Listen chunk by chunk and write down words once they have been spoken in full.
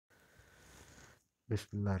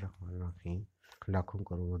بسم اللہ الرحمن الرحیم۔ لاکھوں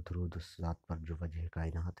کروڑ درود اس ذات پر جو وجہ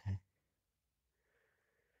کائنات ہے۔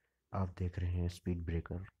 آپ دیکھ رہے ہیں اسپیڈ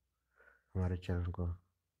بریکر۔ ہمارے چینل کو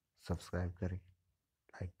سبسکرائب کریں،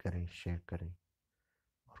 لائک کریں، شیئر کریں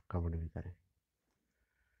اور کمنٹ بھی کریں،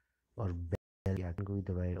 اور بیل کے آئکن کو بھی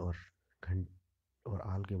دبائیں اور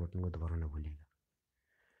آل کے بٹن کو دبانا نہ بھولیے گا۔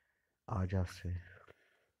 آج آپ سے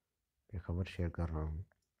ایک خبر شیئر کر رہا ہوں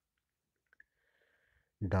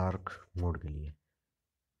ڈارک موڈ کے لیے۔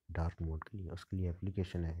 ڈارک موڈ کے لیے اس کے لیے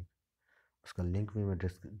اپلیکیشن ہے، اس کا لنک بھی میں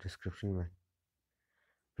ڈسکرپشن میں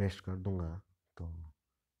پیسٹ کر دوں گا۔ تو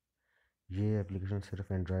یہ اپلیکیشن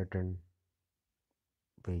صرف اینڈرائڈ 10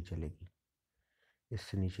 پہ ہی چلے گی، اس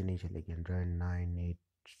سے نیچے نہیں چلے گی۔ اینڈرائڈ 9، 8،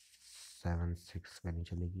 7، 6 پہ نہیں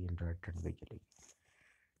چلے گی، اینڈرائڈ 10 پہ ہی چلے گی۔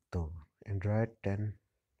 تو اینڈرائڈ 10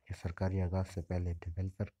 کے سرکاری آغاز سے پہلے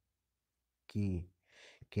ڈیولپر کی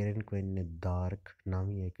کریں نے ڈارق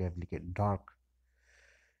نامی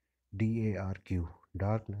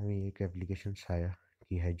ایک ایپلیکیشن شائع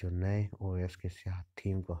کی ہے، جو نئے او ایس کے سیاہ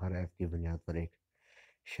تھیم کو ہر ایپ کی بنیاد پر ایک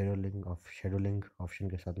شیڈولنگ آپشن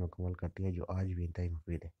کے ساتھ مکمل کرتی ہے، جو آج بھی انتہائی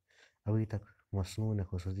مفید ہے۔ ابھی تک مصنوع نے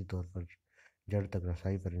خصوصی طور پر جڑ تک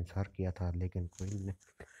رسائی پر انحصار کیا تھا، لیکن کوئن نے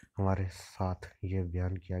ہمارے ساتھ یہ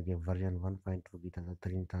بیان کیا کہ ورژن 1.2 کی تازہ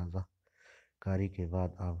ترین تازہ کاری کے بعد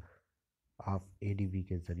اب آپ ADB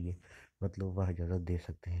کے ذریعے مطلوبہ اجازت دے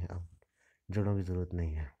سکتے ہیں، اب جڑوں کی ضرورت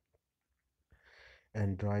نہیں ہے۔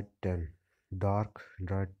 اینڈرائڈ 10 ڈارق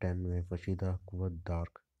اینڈرائڈ 10 میں پوشیدہ قوت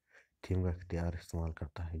ڈارق تھیم کا اختیار استعمال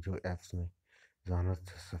کرتا ہے، جو ایپس میں ذہانت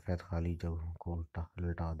سے سفید خالی جگہوں کو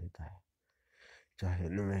الٹا دیتا ہے، چاہے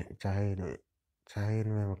ان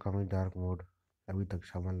میں مقامی ڈارک موڈ ابھی تک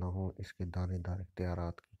شامل نہ ہوں۔ اس کے دانے دار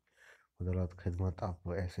اختیارات کی بدولت خدمت آپ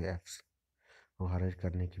کو ایسے ایپس کو خارج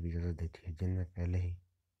کرنے کی بھی اجازت دیتی ہے جن میں پہلے ہی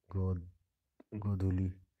گودولی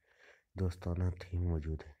دوستانہ تھیم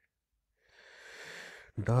موجود ہے۔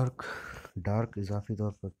 ڈارق اضافی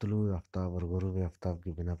طور پر طلوع آفتاب اور غروب آفتاب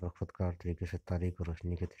کی بنا پر خودکار طریقے سے تاریک اور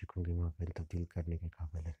روشنی کے طریقوں کی مابین تبدیل کرنے کے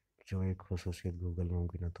قابل ہے، جو ایک خصوصیت گوگل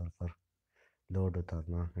ممکنہ طور پر لوڈ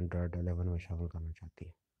اتارنا اینڈرائڈ 11 میں شامل کرنا چاہتی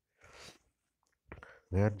ہے۔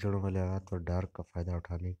 غیر جڑوں والے آلات پر ڈارق کا فائدہ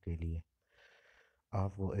اٹھانے کے لیے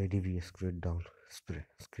آپ کو ADB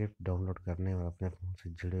اسکرپٹ ڈاؤن لوڈ کرنے اور اپنے فون سے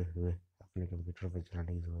جڑے ہوئے اپنے کمپیوٹر پر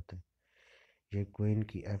چلانے کی ضرورت ہے۔ یہ کوئن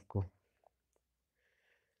کی ایپ کو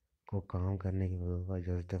کام کرنے کی مطلوبہ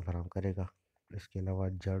اجازتیں فراہم کرے گا۔ اس کے علاوہ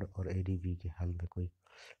جڑ اور ADB کے حل میں کوئی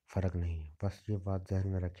فرق نہیں ہے، بس یہ بات ذہن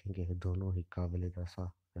میں رکھیں کہ دونوں ہی قابل رساں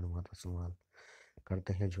خدمات استعمال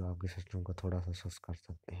کرتے ہیں، جو آپ کے سسٹم کو تھوڑا سا سست کر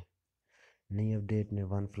سکتے ہیں۔ نئی اپ ڈیٹ میں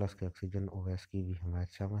ون پلس کے آکسیجن OS کی بھی حمایت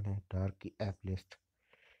شامل ہے۔ ڈارق کی ایپ لسٹ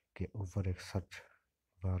کے اوپر ایک سرچ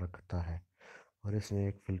بار رکھتا ہے، اور اس میں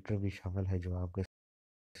ایک فلٹر بھی شامل ہے جو آپ کے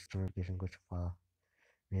سسٹم اپلیکیشن کو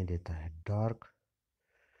چھپانے دیتا ہے۔ ڈارق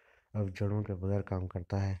اب جڑوں کے بغیر کام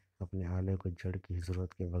کرتا ہے۔ اپنے آلے کو جڑ کی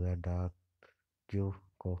ضرورت کے بغیر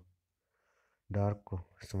ڈارق کو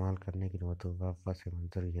استعمال کرنے کی مطلوبہ پس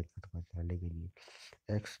منظر کی خدمت کو چلانے کے لیے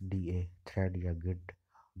XDA تھریڈ یا گٹ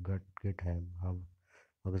ہب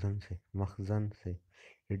مخزن سے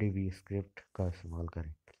ADB اسکرپٹ کا استعمال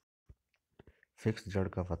کریں۔ فکس جڑ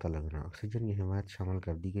کا پتہ لگانا۔ آکسیجن کی حمایت شامل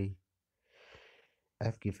کر دی گئی۔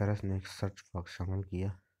 ایپ کی فہرست میں ایک سرچ باکس شامل کیا۔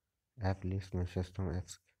 ایپ لسٹ میں سسٹم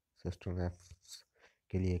ایپس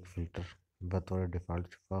کے لیے ایک فلٹر بطور ڈیفالٹ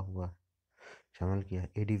چھپا ہوا شامل کیا۔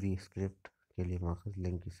 ADB اسکرپٹ کے لیے ماخذ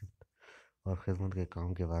لنک کی صفت اور خدمت کے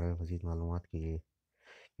کام کے بارے میں مزید معلومات کے لیے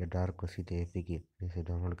یا ڈارق کو سیدھے ایپی کی سے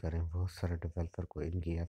ڈاؤن لوڈ کریں۔ بہت سارے ڈیولپر کو ان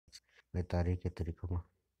کی ایپس میں تاریک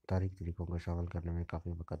طریقوں کو شامل کرنے میں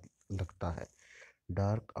کافی وقت لگتا ہے۔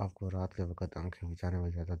 ڈارق آپ کو رات کے وقت آنکھیں بچانے میں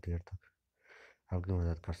زیادہ دیر تک آپ کی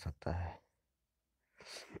مدد کر سکتا ہے۔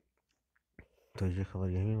 تو یہ خبر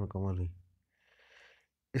یہیں مکمل ہوئی۔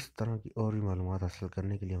 اس طرح کی اور بھی معلومات حاصل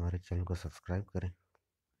کرنے کے لیے ہمارے چینل کو سبسکرائب کریں۔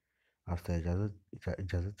 آپ سے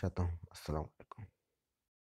اجازت چاہتا ہوں۔ السلام علیکم۔